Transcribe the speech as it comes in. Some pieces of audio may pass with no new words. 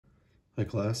Hi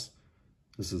class,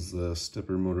 this is the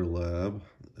stepper motor lab.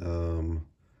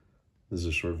 This is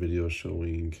a short video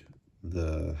showing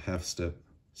the half-step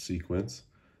sequence.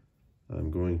 I'm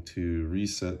going to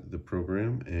reset the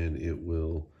program and it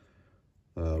will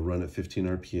run at 15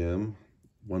 RPM,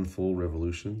 one full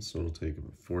revolution, so it'll take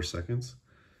about 4 seconds,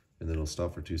 and then it'll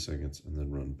stop for 2 seconds and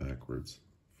then run backwards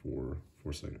for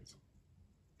 4 seconds.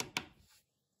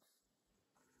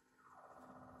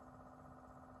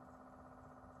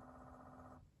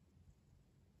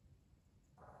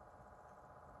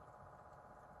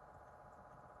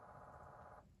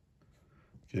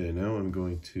 Okay, now I'm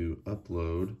going to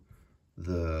upload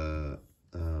the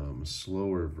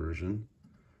slower version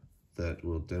that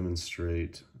will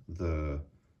demonstrate the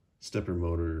stepper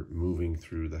motor moving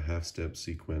through the half-step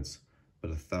sequence, but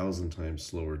 1,000 times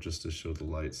slower, just to show the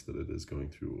lights that it is going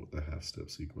through the half-step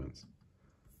sequence.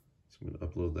 So I'm going to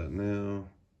upload that now,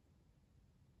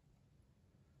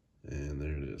 and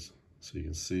there it is. So you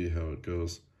can see how it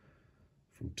goes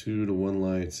from 2 to 1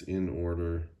 lights in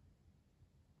order,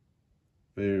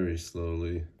 very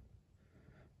slowly,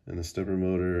 and the stepper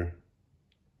motor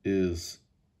is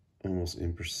almost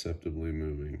imperceptibly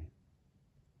moving.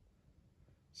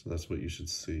 So that's what you should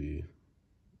see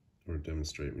or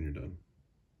demonstrate when you're done.